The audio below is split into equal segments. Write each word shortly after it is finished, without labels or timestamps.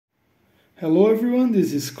Hello everyone,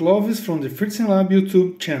 this is Clovis from the Fritzen Lab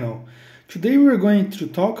YouTube channel. Today we are going to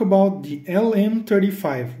talk about the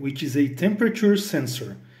LM35, which is a temperature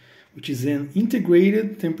sensor, which is an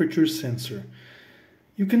integrated temperature sensor.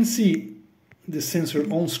 You can see the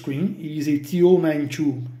sensor on screen. It is a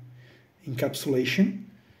TO92 encapsulation.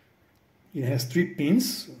 It has 3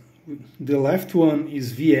 pins. The left one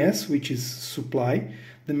is VS, which is supply.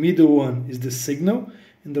 The middle one is the signal.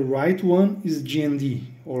 And the right one is GND,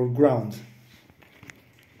 or ground.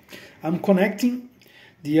 I'm connecting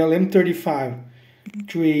the LM35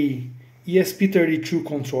 to a ESP32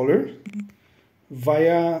 controller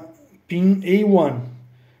via pin A1.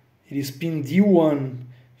 It is pin D1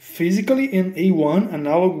 physically and A1,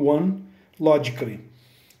 analog 1, logically.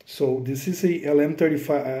 So this is a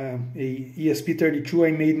LM35, a ESP32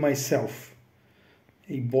 I made myself,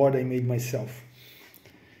 a board I made myself.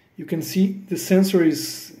 You can see the sensor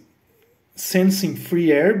is sensing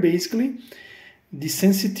free air, basically. The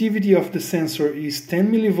sensitivity of the sensor is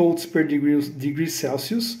 10 millivolts per degree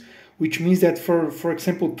Celsius, which means that for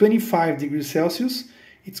example, 25 degrees Celsius,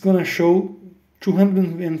 it's going to show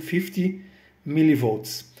 250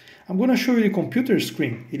 millivolts. I'm going to show you the computer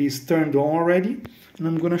screen. It is turned on already, and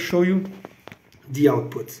I'm going to show you the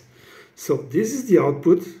output. So this is the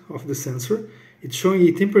output of the sensor. It's showing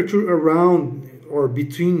a temperature around or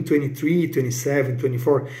between 23, 27,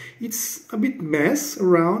 24. It's a bit mess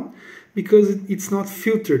around because it's not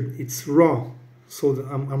filtered, it's raw. So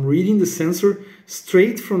I'm reading the sensor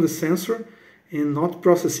straight from the sensor and not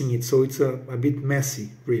processing it, so it's a bit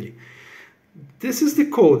messy, really. This is the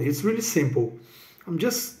code, it's really simple. I'm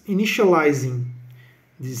just initializing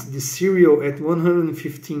this serial at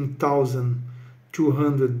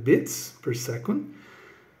 115,200 bits per second.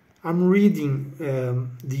 I'm reading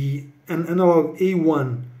an analog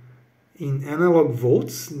A1 in analog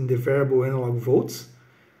volts, in the variable analog volts.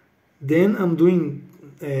 Then I'm doing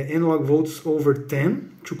analog volts over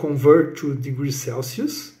 10 to convert to degrees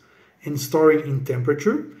Celsius and storing in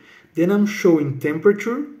temperature. Then I'm showing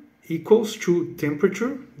temperature equals to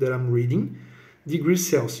temperature that I'm reading, degrees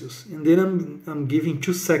Celsius. And then I'm giving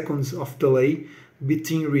 2 seconds of delay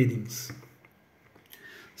between readings.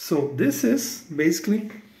 So this is basically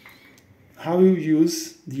how you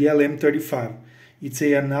use the LM35. It's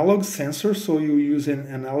an analog sensor, so you use an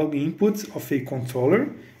analog input of a controller.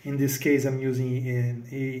 In this case, I'm using an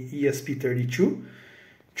ESP32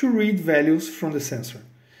 to read values from the sensor.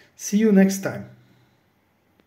 See you next time.